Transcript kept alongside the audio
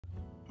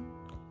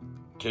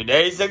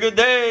Today's a good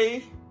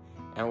day,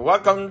 and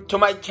welcome to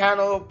my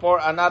channel for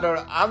another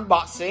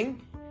unboxing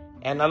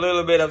and a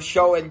little bit of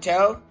show and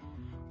tell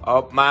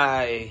of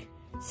my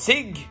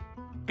Sig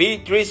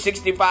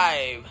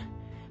P-365.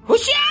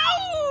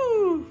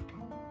 Wooshaaaa!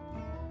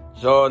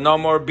 So no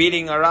more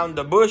beating around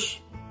the bush.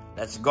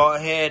 Let's go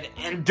ahead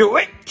and do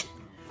it.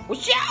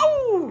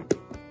 Wooshaaaa!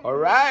 All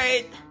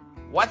right,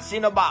 what's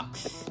in the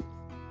box?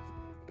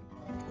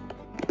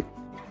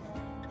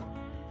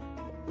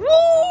 Woo!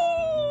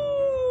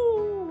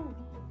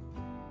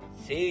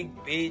 Sig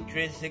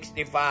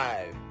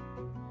P-365,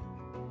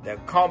 the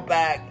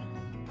compact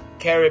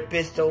carry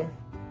pistol.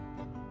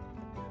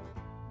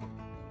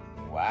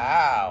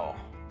 Wow.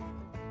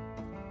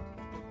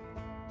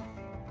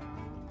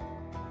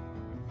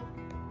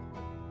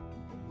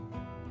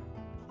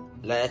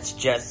 Let's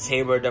just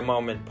savor the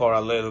moment for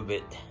a little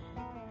bit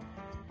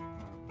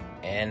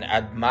and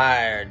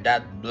admire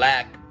that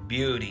black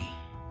beauty.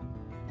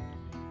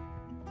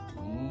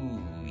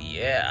 Ooh,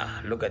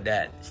 yeah, look at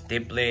that.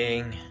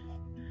 Stippling,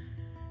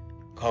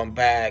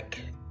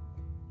 compact,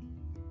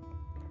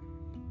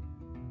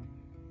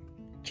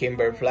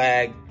 timber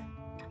flag,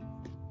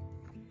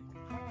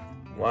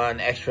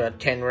 one extra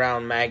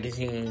 10-round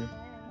magazine,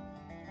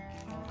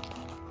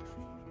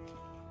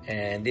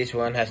 and this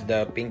one has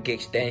the pinky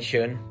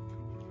extension.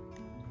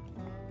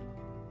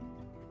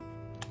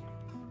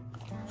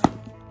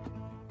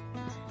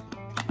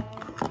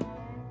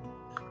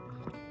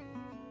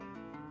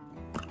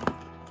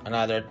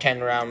 Another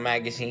 10-round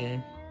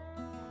magazine.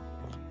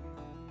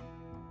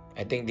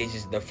 I think this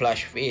is the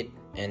flush fit,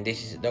 and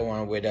this is the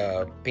one with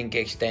a pinky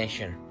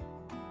extension.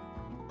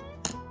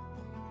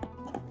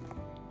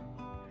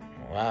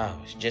 Wow,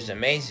 it's just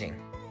amazing.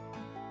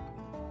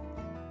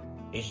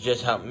 It's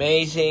just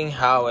amazing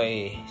how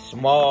a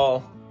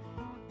small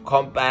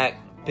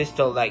compact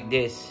pistol like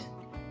this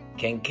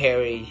can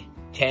carry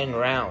 10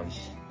 rounds.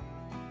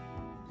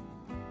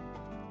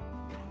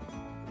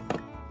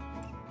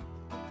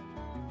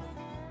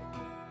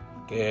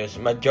 Because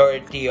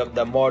majority of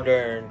the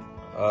modern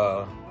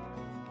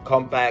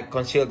compact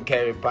concealed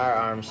carry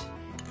firearms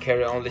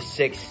carry only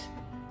 6+1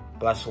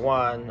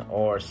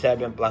 or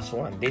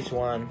 7+1. This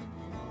one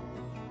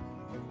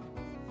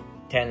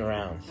 10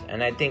 rounds,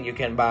 and I think you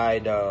can buy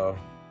the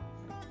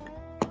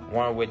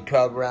one with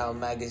 12-round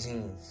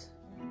magazines.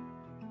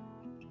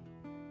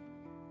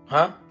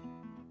 Huh?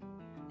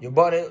 You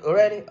bought it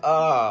already?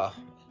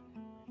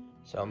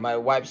 So my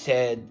wife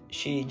said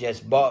she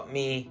just bought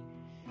me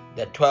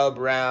the 12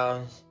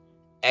 rounds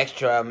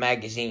extra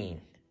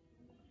magazine.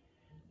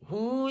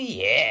 Ooh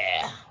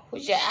yeah.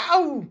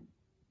 Wooshaaaa!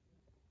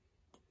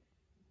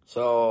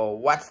 So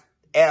what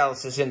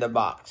else is in the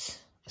box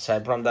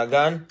aside from the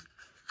gun,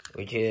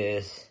 which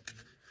is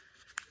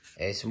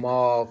a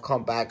small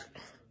compact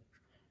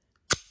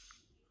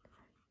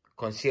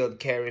concealed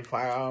carry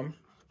firearm,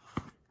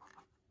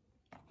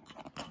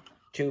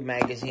 2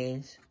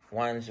 magazines,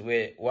 one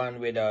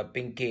with a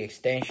pinky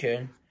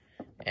extension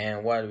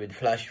and one with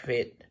flush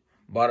fit,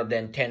 both of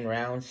them 10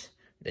 rounds,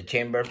 the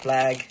chamber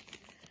flag,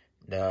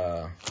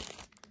 the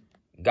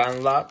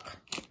gun lock.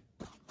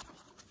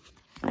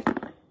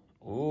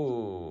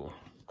 Ooh,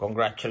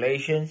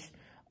 congratulations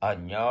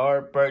on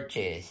your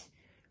purchase.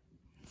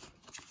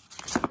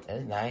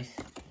 That's nice.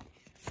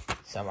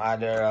 Some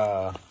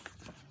other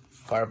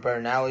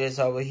paraphernalia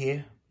over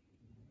here.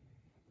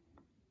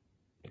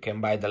 You can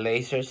buy the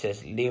laser,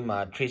 says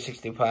Lima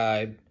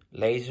 365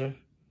 laser,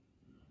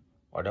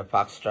 or the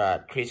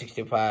Foxtrot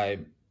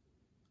 365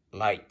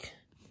 light.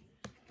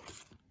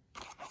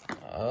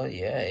 Oh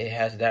yeah, it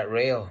has that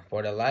rail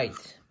for the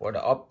lights, for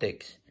the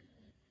optics.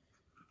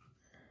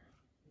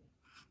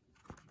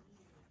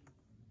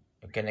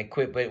 You can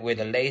equip it with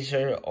a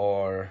laser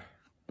or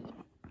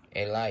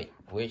a light,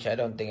 which I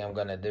don't think I'm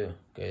gonna do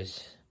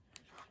because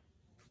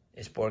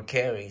it's for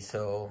carry.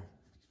 So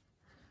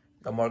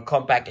the more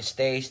compact it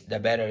stays, the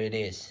better it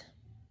is.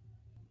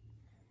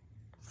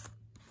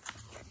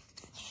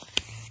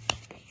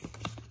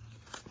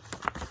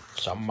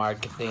 Some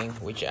marketing,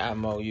 which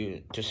ammo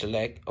you to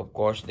select. Of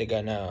course, they're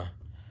gonna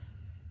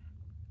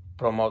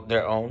promote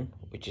their own,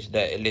 which is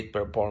the Elite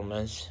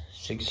Performance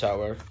Sig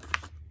Sauer.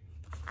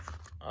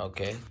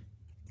 Okay,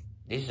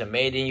 this is a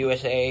made in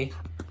USA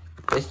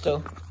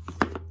pistol,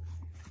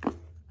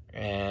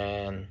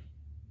 and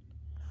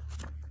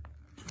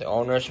the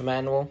owner's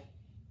manual,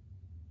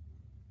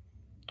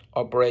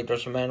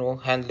 operator's manual,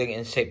 handling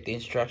and safety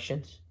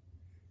instructions.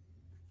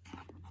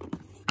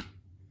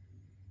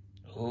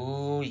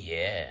 Ooh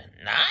yeah,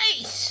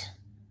 nice.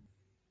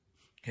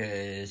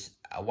 Because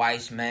a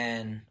wise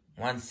man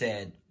once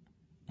said,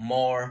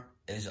 more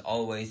is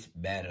always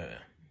better.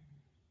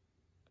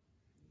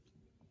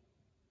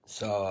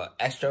 So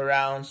extra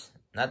rounds,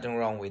 nothing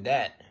wrong with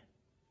that.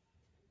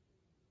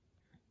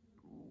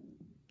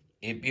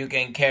 If you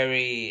can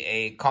carry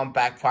a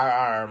compact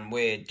firearm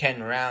with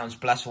 10 rounds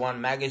plus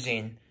 1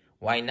 magazine,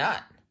 why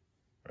not,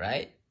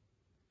 right?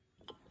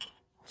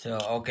 So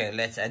okay,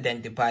 let's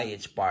identify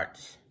its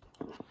parts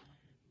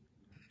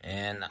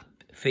and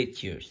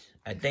features.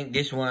 I think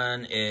this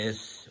one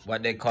is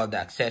what they call the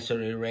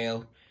accessory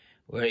rail,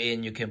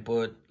 wherein you can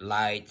put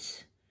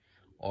lights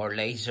or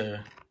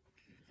laser,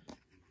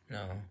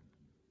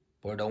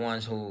 for the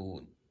ones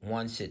who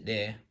wants it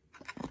there.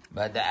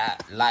 But the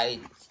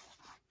light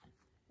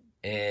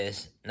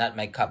is not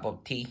my cup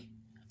of tea,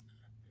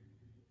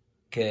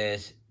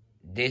 because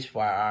this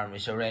firearm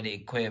is already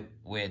equipped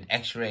with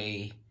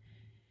X-ray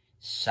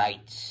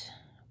sights,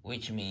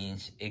 which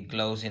means it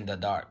glows in the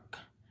dark.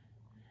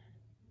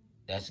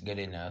 That's good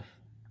enough.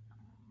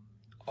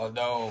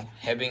 Although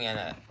having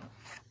an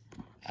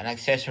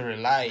accessory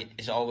light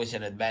is always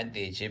an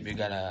advantage if you're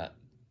gonna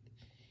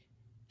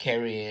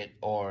carry it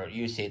or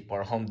use it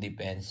for home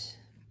defense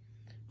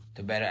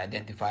to better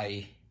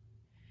identify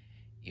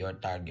your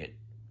target.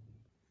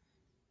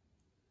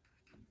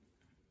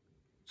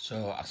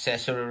 So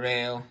accessory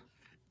rail,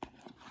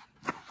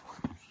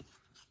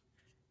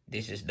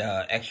 this is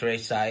the X-ray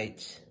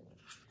sights,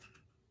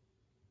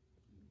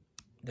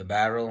 the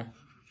barrel,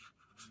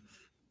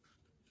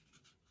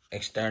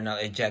 external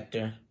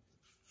ejector.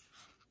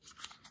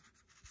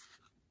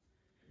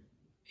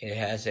 It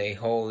has a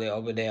hole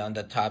over there on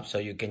the top so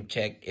you can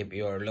check if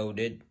you're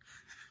loaded.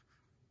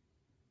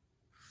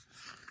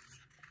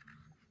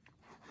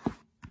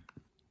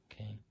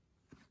 Okay.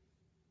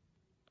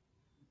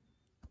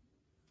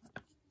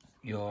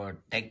 Your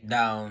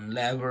takedown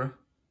lever,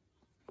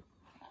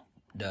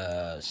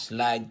 the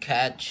slide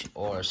catch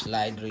or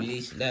slide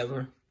release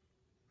lever.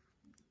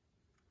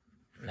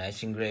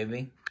 Nice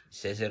engraving. It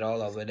says it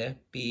all over there.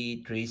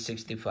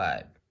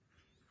 P-365.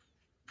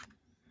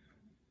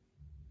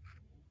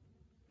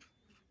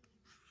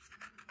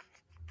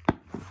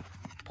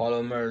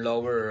 Polymer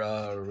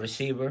lower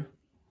receiver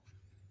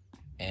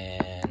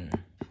and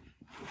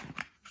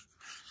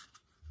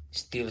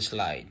steel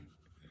slide.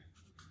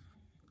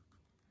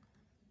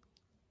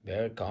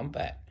 Very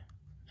compact.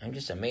 I'm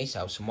just amazed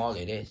how small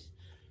it is.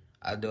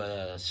 I'll do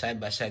a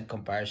side-by-side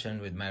comparison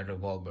with my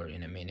revolver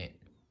in a minute.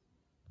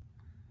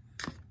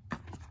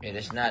 It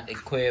is not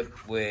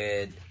equipped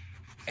with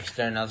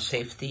external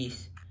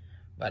safeties,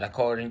 but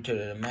according to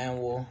the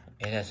manual,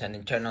 it has an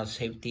internal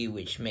safety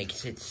which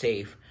makes it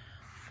safe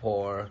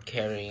for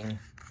carrying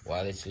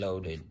while it's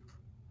loaded.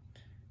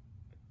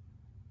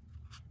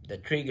 The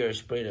trigger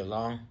is pretty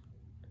long,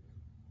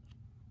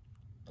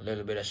 a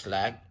little bit of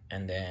slack,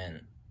 and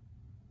then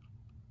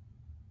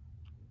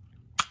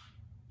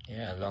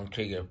yeah, long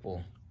trigger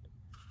pull.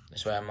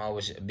 That's why I'm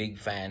always a big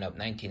fan of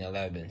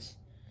 1911s.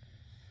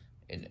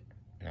 It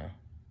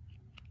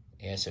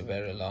has a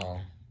very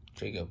long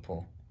trigger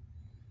pull.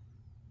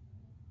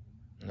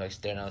 No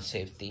external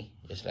safety,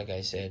 just like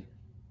I said.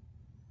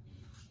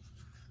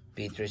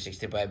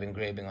 P-365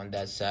 engraving on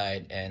that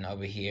side, and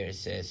over here it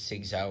says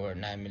Sig Sauer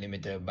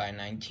 9mm by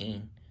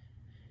 19,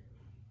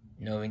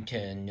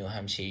 Newington, New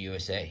Hampshire,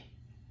 USA.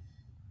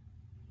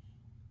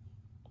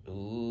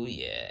 Ooh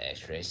yeah,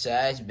 X-ray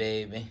size,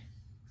 baby.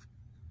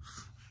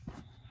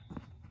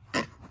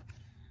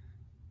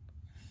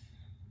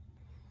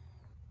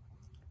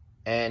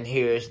 And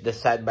here's the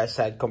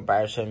side-by-side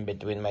comparison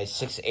between my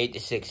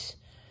 686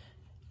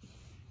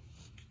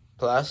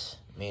 plus,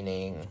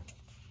 meaning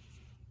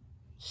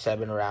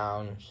 7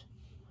 rounds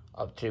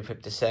of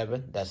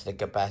 357, that's the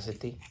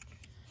capacity,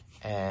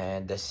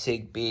 and the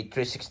Sig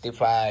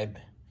P-365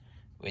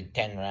 with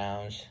 10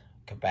 rounds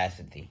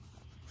capacity.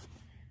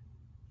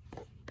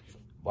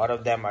 Both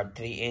of them are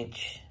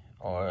 3-inch,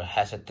 or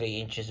has a 3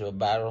 inches of a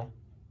barrel.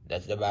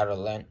 That's the barrel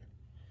length.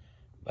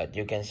 But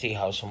you can see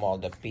how small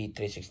the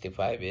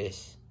P-365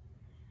 is.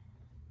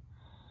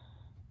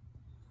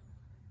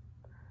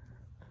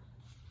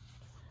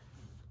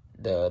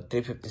 The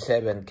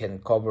 357 can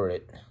cover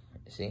it.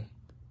 See,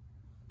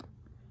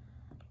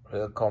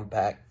 real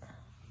compact,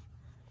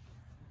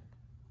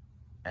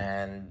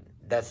 and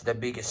that's the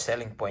biggest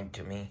selling point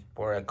to me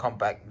for a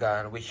compact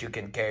gun, which you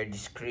can carry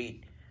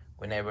discreet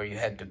whenever you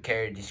have to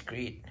carry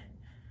discreet.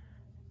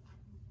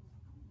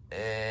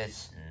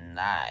 It's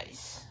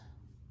nice.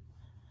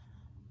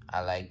 I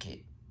like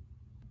it.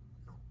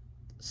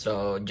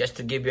 So just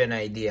to give you an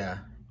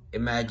idea,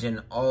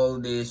 imagine all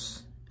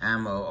this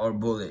ammo or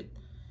bullet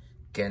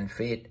can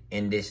fit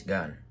in this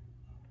gun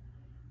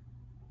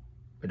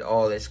with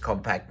all its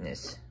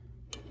compactness.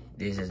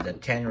 This is the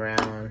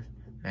 10-round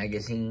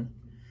magazine.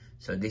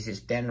 So this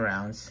is 10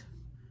 rounds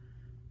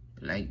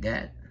like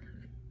that.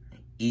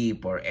 E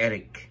for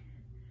Eric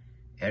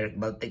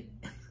Baltik.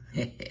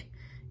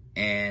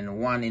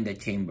 And 1 in the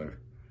chamber.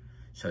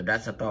 So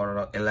that's a total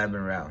of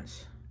 11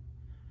 rounds.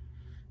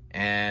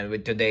 And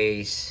with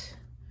today's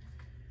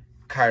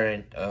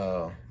current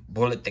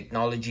bullet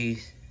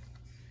technologies,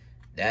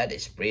 that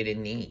is pretty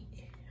neat.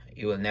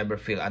 You will never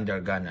feel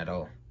undergun at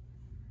all.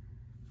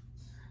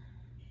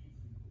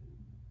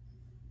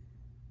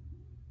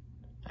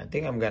 I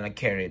think I'm gonna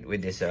carry it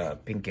with this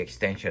pink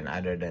extension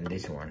other than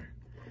this one.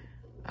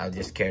 I'll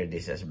just carry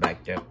this as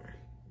backstrap.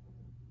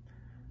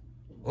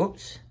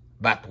 Oops,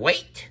 but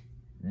wait,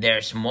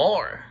 there's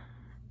more.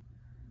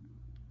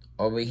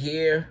 Over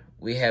here,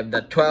 we have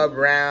the 12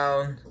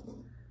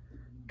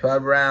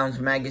 rounds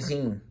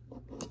magazine.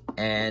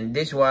 And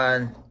this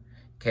one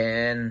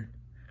can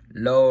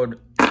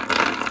load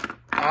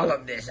all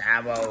of these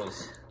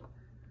ammos.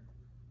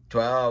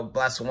 12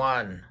 plus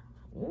 1.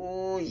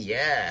 Ooh,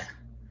 yeah.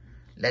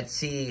 Let's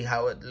see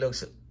how it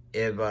looks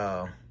if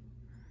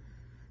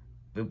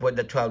we put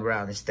the 12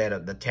 round instead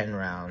of the 10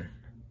 round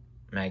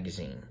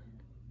magazine.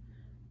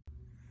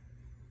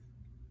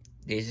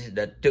 This is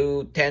the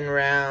two 10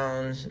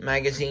 rounds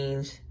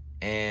magazines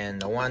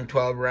and the one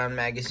 12 round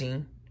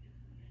magazine.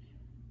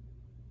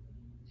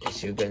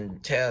 As you can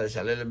tell, it's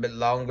a little bit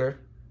longer.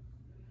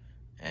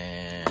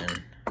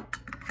 And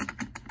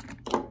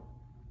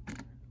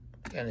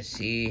gonna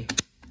see,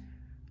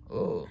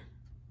 oh,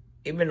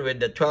 even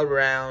with the 12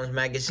 rounds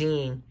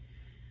magazine,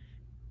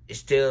 it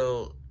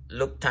still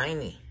look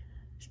tiny,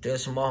 still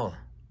small.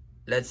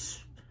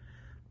 Let's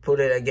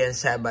put it again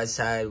side by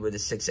side with the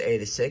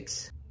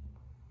 686.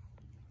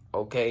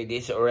 Okay,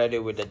 this already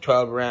with the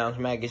 12 rounds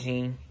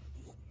magazine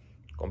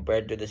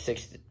compared to the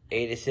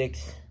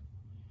 686.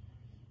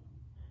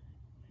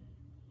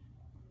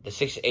 The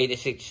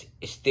 686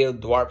 still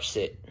dwarfs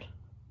it.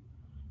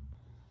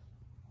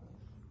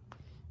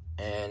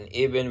 And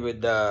even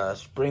with the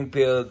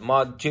Springfield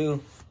Mod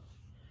 2,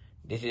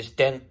 this is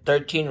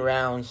 13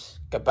 rounds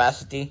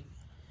capacity.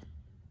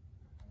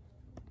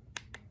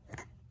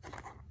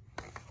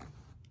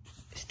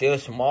 Still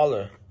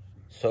smaller,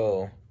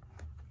 so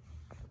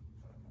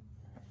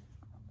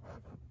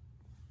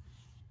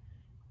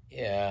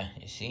yeah,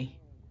 you see,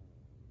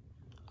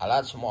 a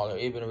lot smaller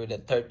even with the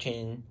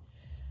 13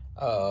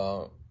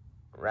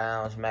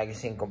 rounds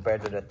magazine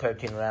compared to the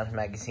 13 rounds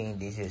magazine.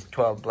 This is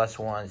 12 plus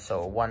 1,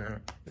 so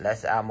one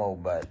less ammo,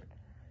 but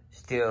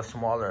still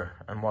smaller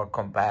and more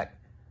compact.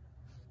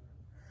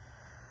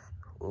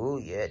 Ooh,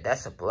 yeah,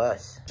 that's a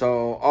plus.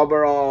 So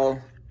overall,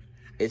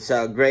 it's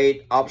a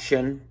great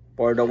option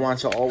for the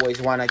ones who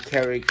always want to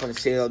carry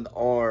concealed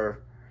or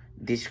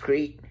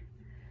discreet.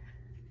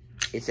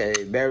 It's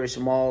a very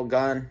small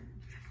gun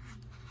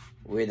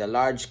with a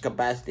large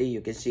capacity.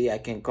 You can see I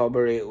can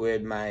cover it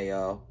with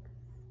my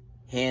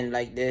hand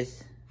like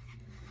this,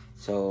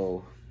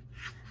 so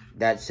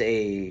that's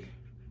a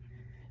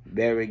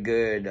very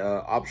good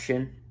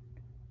option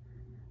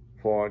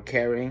for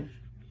carrying.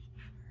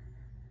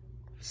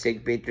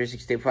 Sig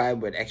P-365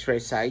 with X-ray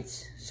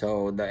sights,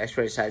 so the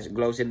X-ray sights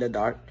glows in the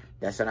dark.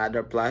 That's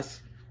another plus,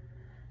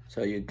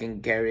 so you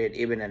can carry it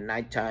even at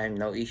nighttime,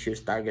 no issues,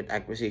 target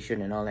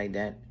acquisition and all like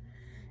that.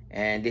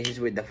 And this is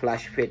with the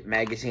flash fit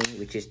magazine,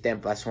 which is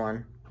 10 plus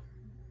 1.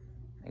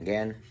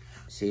 Again,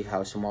 see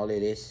how small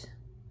it is.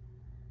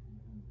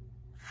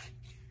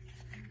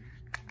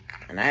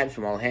 And I have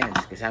small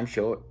hands because I'm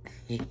short.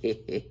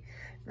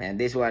 And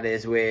this one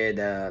is with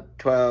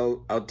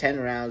 10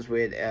 rounds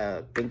with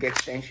pink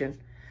extension,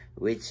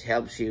 which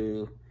helps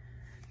you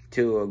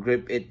to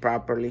grip it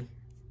properly.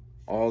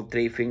 All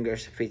 3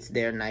 fingers fits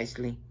there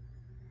nicely.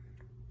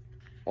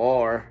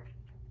 Or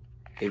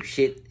if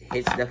shit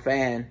hits the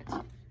fan,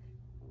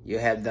 you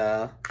have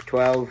the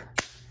 12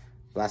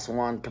 plus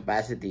 1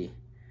 capacity,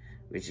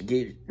 which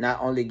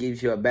not only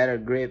gives you a better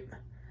grip,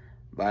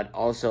 but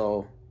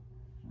also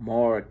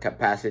more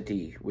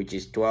capacity, which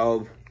is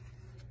 12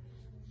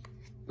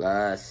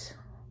 plus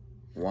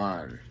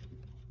 1.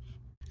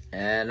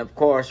 And of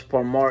course,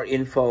 for more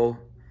info,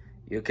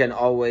 you can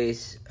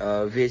always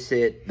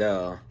visit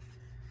the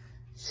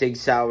Sig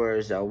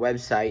Sauer's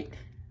website,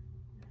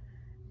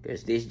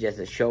 because this is just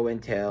a show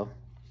and tell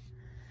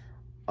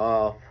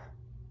of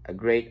a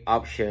great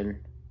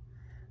option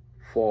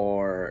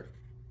for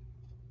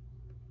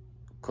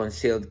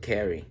concealed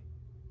carry.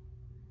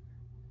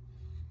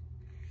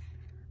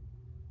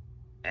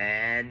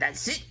 And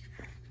that's it.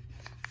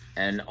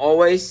 And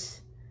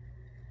always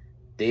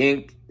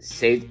think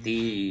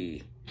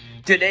safety.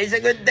 Today's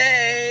a good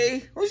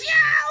day.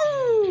 Wooshaaaa!